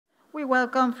We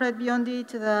welcome Fred Biondi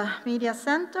to the Media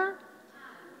Center.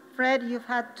 Fred, you've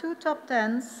had 2 top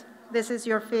 10s. This is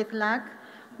your 5th LAAC.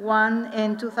 One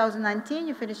in 2019,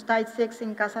 you finished tied 6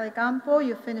 in Casa de Campo.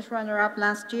 You finished runner-up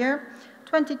last year.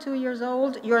 22 years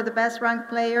old, you're the best ranked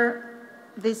player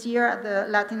this year at the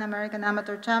Latin American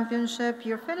Amateur Championship.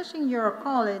 You're finishing your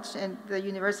college in the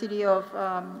University of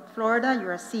Florida.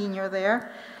 You're a senior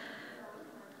there.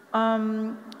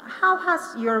 How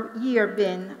has your year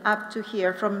been up to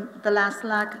here, from the last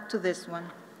LAAC to this one?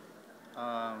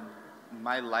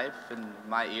 My life and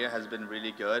my year has been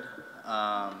really good.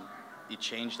 It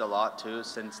changed a lot too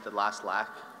since the last LAAC.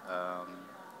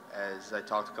 As I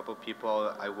talked to a couple of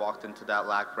people, I walked into that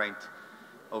LAAC ranked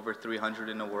over 300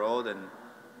 in the world, and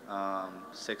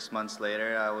 6 months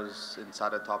later I was inside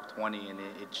the top 20, and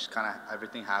it just kind of,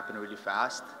 everything happened really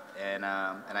fast. And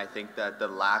I think that the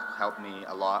LAAC helped me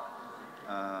a lot,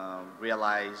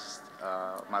 realize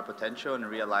my potential and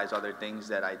realize other things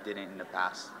that I didn't in the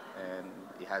past. And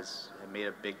it made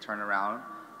a big turnaround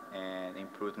and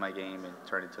improved my game and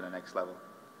turned it to the next level.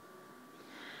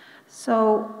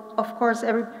 So, of course,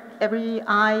 every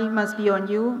eye must be on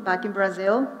you back in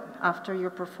Brazil after your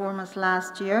performance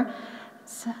last year.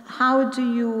 So how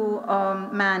do you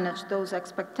manage those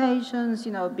expectations,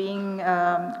 you know,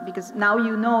 because now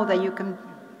you know that you can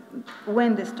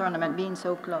win this tournament, being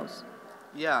so close?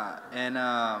 Yeah, and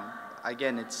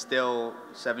again, it's still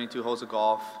 72 holes of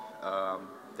golf.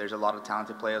 There's a lot of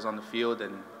talented players on the field,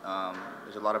 and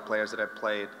there's a lot of players that I've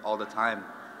played all the time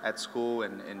at school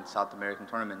and in South American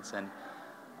tournaments. And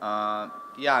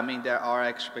yeah, I mean, there are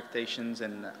expectations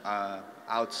and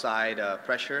outside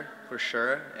pressure for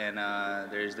sure, and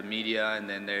there's the media, and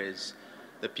then there's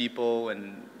the people,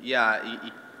 and yeah,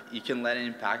 you can let it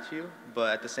impact you,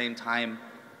 but at the same time,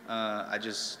 I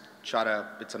just try to,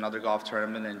 it's another golf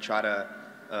tournament, and try to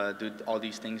do all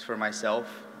these things for myself.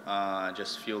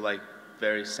 Just feel like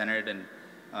very centered, and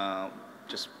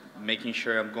just making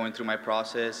sure I'm going through my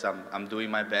process. I'm doing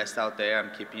my best out there.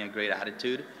 I'm keeping a great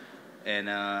attitude, and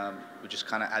we just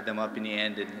kind of add them up in the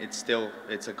end. And it's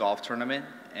a golf tournament,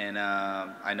 and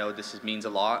I know this means a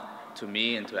lot to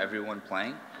me and to everyone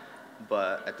playing.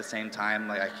 But at the same time,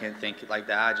 like, I can't think like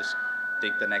that. I just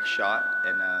think the next shot,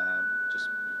 and just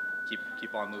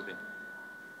keep on moving.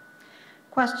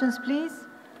 Questions, please.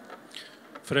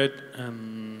 Fred,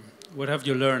 what have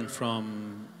you learned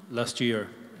from last year,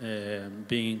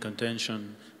 being in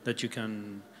contention, that you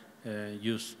can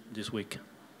use this week?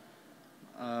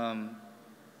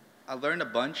 I learned a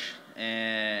bunch,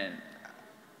 and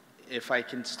if I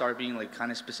can start being like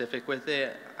kind of specific with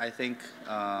it, I think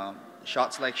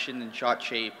shot selection and shot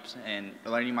shapes and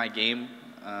learning my game,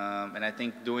 and I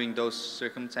think doing those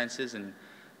circumstances and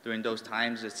during those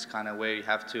times, it's kind of where you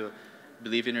have to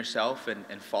believe in yourself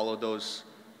and follow those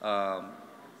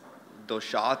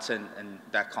shots and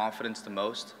that confidence the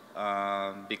most,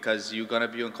 because you're going to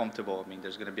be uncomfortable. I mean,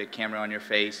 there's going to be a camera on your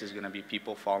face, there's going to be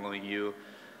people following you,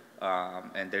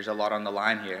 and there's a lot on the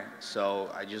line here. So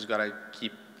I just got to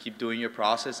keep doing your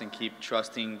process and keep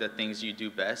trusting the things you do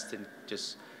best, and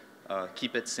just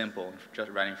keep it simple,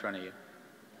 just right in front of you.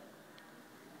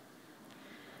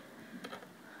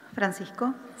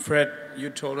 Francisco? Fred, you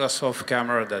told us off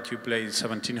camera that you played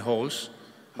 17 holes.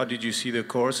 How did you see the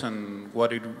course, and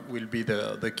what will be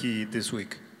the key this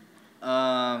week?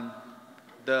 It's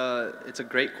a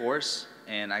great course,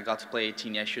 and I got to play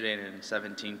 18 yesterday and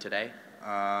 17 today.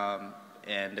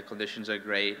 And the conditions are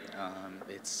great.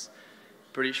 It's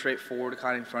pretty straightforward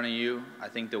kind of in front of you. I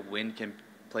think the wind can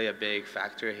play a big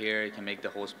factor here. It can make the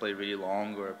holes play really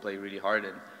long or play really hard.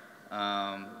 And,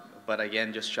 but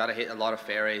again, just try to hit a lot of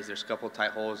fairways. There's a couple tight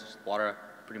holes, there's water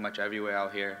pretty much everywhere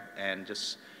out here, and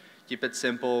just keep it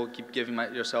simple, keep giving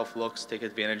yourself looks, take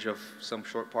advantage of some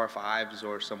short par fives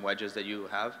or some wedges that you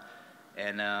have,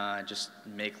 and just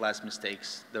make less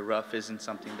mistakes. The rough isn't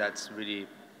something that's really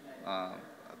a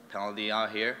penalty out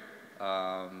here,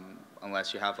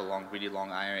 unless you have a really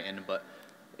long iron in, but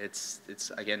it's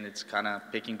kind of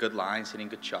picking good lines, hitting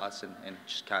good shots, and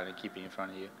just kind of keeping in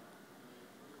front of you.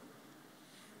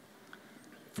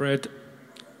 Fred,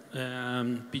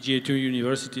 PGA Tour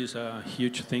University is a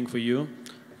huge thing for you.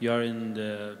 You are in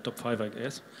the top 5, I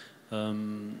guess.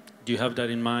 Do you have that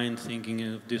in mind, thinking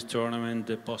of this tournament,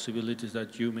 the possibilities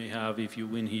that you may have if you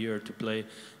win here to play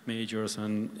majors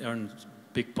and earn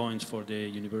big points for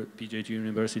the PGA Tour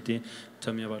University?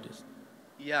 Tell me about this.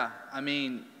 Yeah, I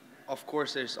mean, of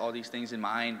course there's all these things in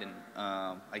mind, and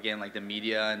again, like the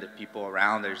media and the people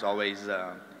around, there's always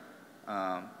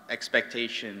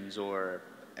expectations or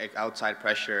outside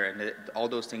pressure, and all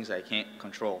those things I can't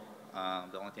control.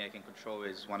 The only thing I can control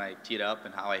is when I tee it up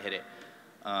and how I hit it.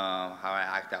 how I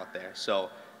act out there. So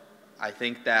I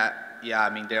think that, yeah, I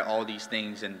mean, there are all these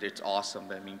things, and it's awesome.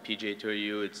 But I mean, PGA Tour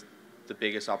U, it's the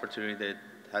biggest opportunity that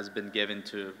has been given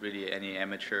to really any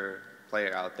amateur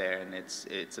player out there, and it's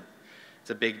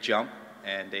a big jump,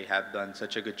 and they have done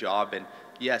such a good job. And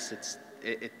yes,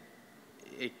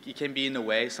 it can be in the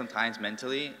way sometimes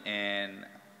mentally, and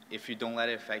if you don't let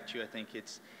it affect you, I think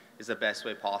it's the best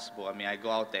way possible. I mean, I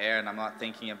go out there and I'm not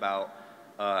thinking about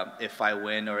if I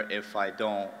win or if I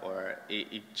don't, or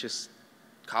it just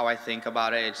how I think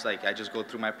about it. It's like I just go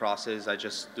through my process. I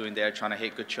just doing there, trying to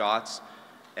hit good shots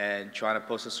and trying to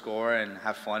post a score and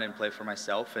have fun and play for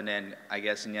myself. And then I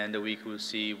guess in the end of the week we'll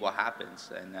see what happens.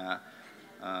 And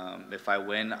if I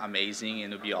win, amazing,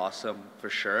 and it'll be awesome for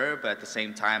sure. But at the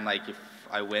same time, like if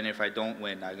I win, if I don't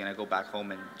win, I'm gonna go back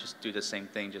home and just do the same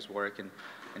thing, just work and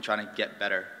trying to get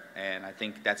better. And I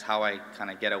think that's how I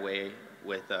kind of get away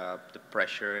with the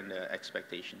pressure and the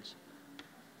expectations.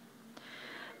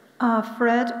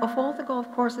 Fred, of all the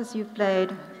golf courses you've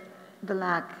played, the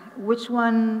LAAC, which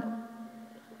one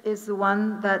is the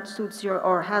one that suits your,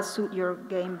 or has suited your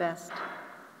game best?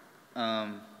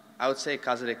 I would say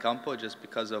Casa de Campo, just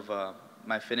because of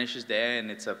my finishes there, and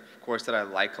it's a course that I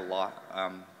like a lot.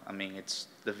 I mean,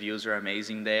 the views are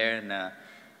amazing there,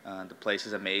 and the place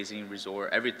is amazing,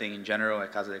 resort, everything in general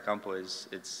at Casa de Campo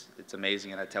it's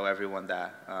amazing, and I tell everyone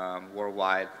that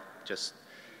worldwide, just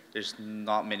there's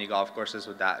not many golf courses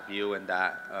with that view and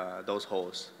that those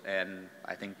holes, and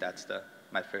I think that's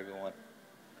my favorite one.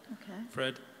 Okay.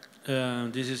 Fred,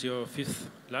 this is your 5th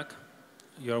LAAC.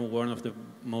 You are one of the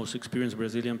most experienced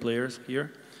Brazilian players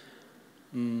here.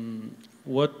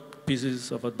 What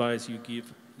pieces of advice you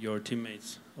give your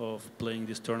teammates of playing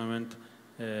this tournament?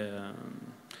 The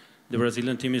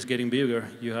Brazilian team is getting bigger.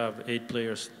 You have 8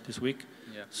 players this week.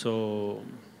 Yeah. So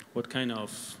what kind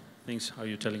of things are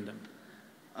you telling them?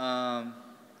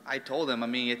 I told them, I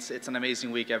mean, it's an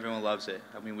amazing week. Everyone loves it.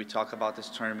 I mean, we talk about this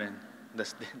tournament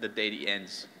the day it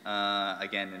ends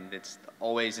again, and it's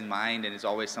always in mind, and it's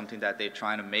always something that they're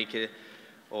trying to make it.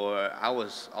 Or I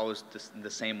was always the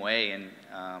same way, and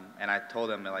I told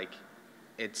them, like,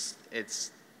 it's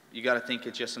you got to think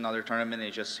it's just another tournament.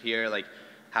 It's just here, like,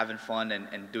 having fun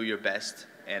and do your best.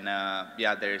 And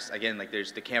yeah, there's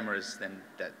the cameras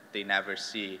that they never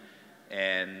see,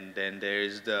 and then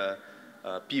there's the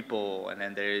people, and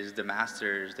then there's the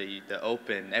Masters, the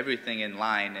Open, everything in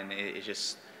line, and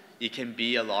it can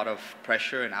be a lot of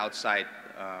pressure and outside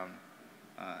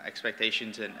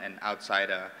expectations and outside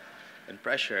and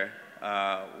pressure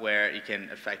where it can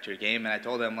affect your game. And I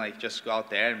told them, like, just go out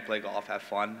there and play golf, have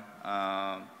fun.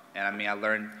 And I mean, I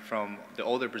learned from the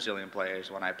older Brazilian players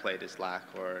when I played this LAAC,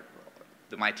 or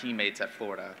my teammates at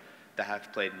Florida that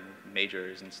have played in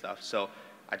majors and stuff. So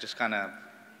I just kind of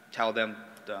tell them,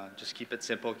 just keep it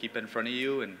simple, keep it in front of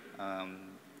you, and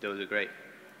they'll do great.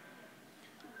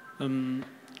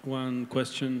 One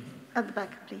question. At the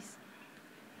back, please.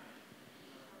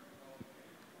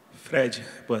 Fred,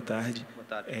 boa tarde. Boa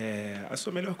tarde. A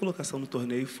sua melhor colocação no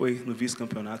torneio foi no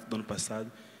vice-campeonato do ano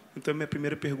passado. Então, minha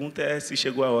primeira pergunta é se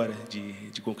chegou a hora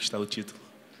de conquistar o título.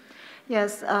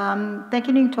 Yes,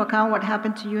 taking into account what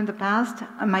happened to you in the past,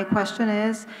 my question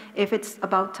is if it's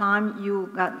about time you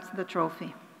got the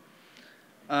trophy.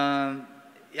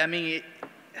 I mean,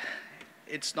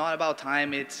 it's not about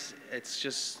time. It's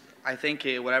just, I think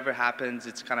whatever happens,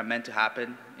 it's kind of meant to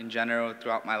happen in general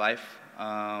throughout my life.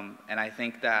 And I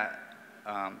think that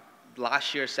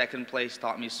last year, second place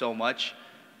taught me so much.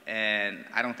 And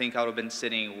I don't think I would have been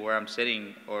sitting where I'm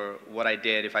sitting or what I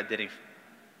did if I didn't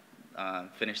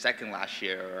finish second last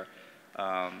year.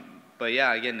 But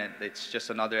yeah, again, it's just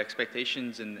another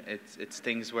expectations, and it's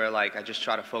things where, like, I just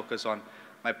try to focus on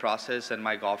my process and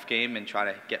my golf game and try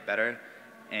to get better.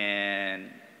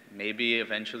 And maybe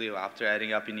eventually, after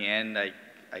adding up in the end,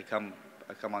 I come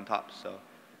on top. So.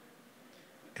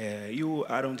 E o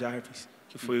Aaron Jarvis,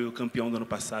 que foi o campeão do ano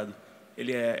passado,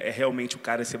 ele é realmente o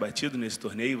cara a ser batido nesse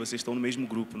torneio? Vocês estão no mesmo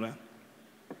grupo, não é?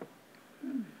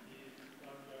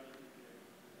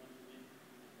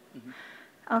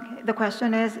 Okay, the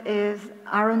question is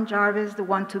Aaron Jarvis the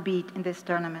one to beat in this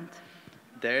tournament?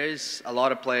 There's a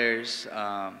lot of players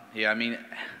here. I mean,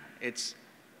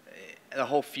 the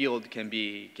whole field can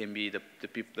be the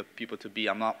people to beat.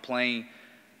 I'm not playing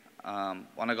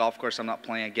on a golf course. I'm not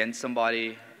playing against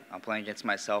somebody. I'm playing against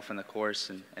myself in the course,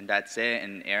 and that's it.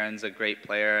 And Aaron's a great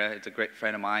player. It's a great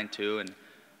friend of mine too, and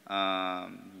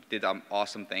did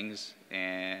awesome things.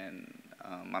 And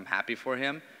I'm happy for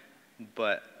him.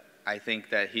 But I think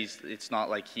that it's not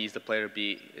like he's the player to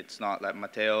beat. It's not like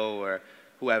Mateo or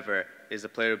whoever. is the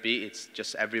player to beat. It's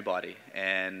just everybody,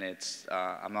 and it's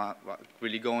I'm not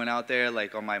really going out there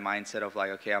like on my mindset of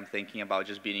like, okay, I'm thinking about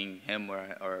just beating him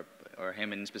or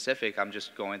him in specific. I'm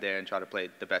just going there and try to play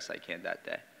the best I can that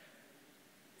day.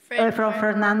 From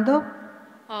Fernando.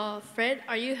 Fred,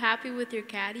 are you happy with your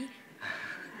caddy?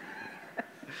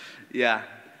 Yeah.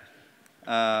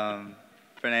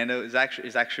 Fernando is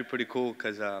actually pretty cool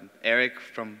because Eric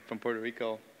from Puerto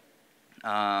Rico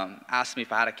asked me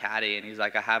if I had a caddy, and he's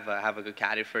like, I have a good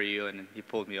caddy for you, and he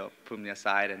pulled me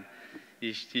aside, and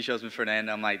he shows me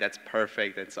Fernando. I'm like, that's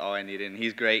perfect. That's all I needed. And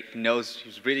he's great. He knows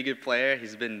he's a really good player.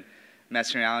 He's been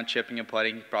messing around, chipping and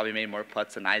putting. He probably made more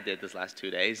putts than I did this last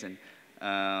 2 days, and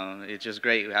it's just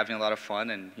great. We're having a lot of fun,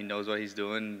 and he knows what he's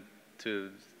doing to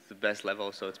the best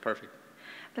level, so it's perfect.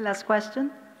 The last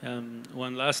question.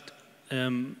 One last.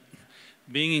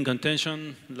 Being in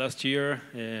contention last year,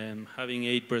 having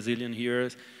 8 Brazilian here,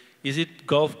 is it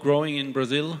golf growing in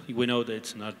Brazil? We know that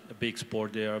it's not a big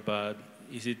sport there, but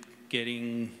is it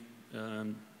getting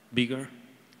bigger?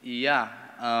 Yeah,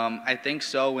 I think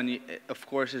so. Of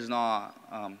course, it's not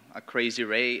a crazy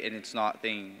rate, and it's not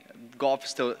golf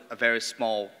is still a very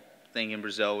small thing in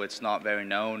Brazil. It's not very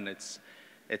known. It's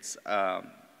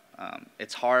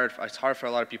hard for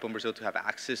a lot of people in Brazil to have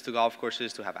access to golf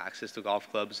courses, to have access to golf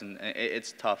clubs, and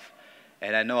it's tough.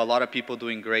 And I know a lot of people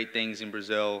doing great things in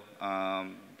Brazil.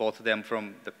 Both of them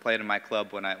played in my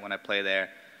club when I play there.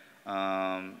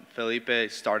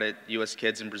 Felipe started US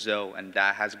Kids in Brazil, and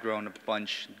that has grown a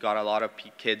bunch. Got a lot of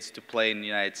kids to play in the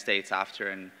United States after,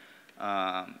 and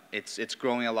it's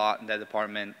growing a lot in that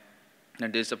department.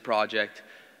 And there's a project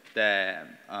that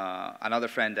another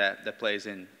friend that plays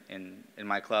in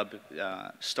my club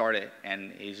started,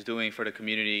 and he's doing for the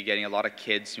community, getting a lot of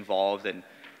kids involved and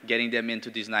getting them into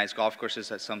these nice golf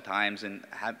courses at sometimes, and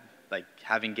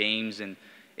having games, and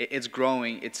it's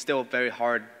growing. It's still a very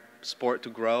hard sport to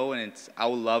grow, and I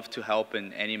would love to help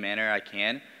in any manner I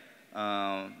can,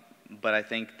 but I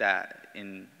think that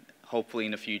hopefully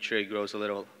in the future it grows a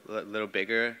little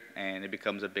bigger and it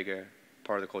becomes a bigger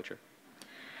part of the culture.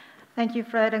 Thank you,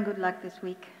 Fred, and good luck this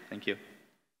week. Thank you.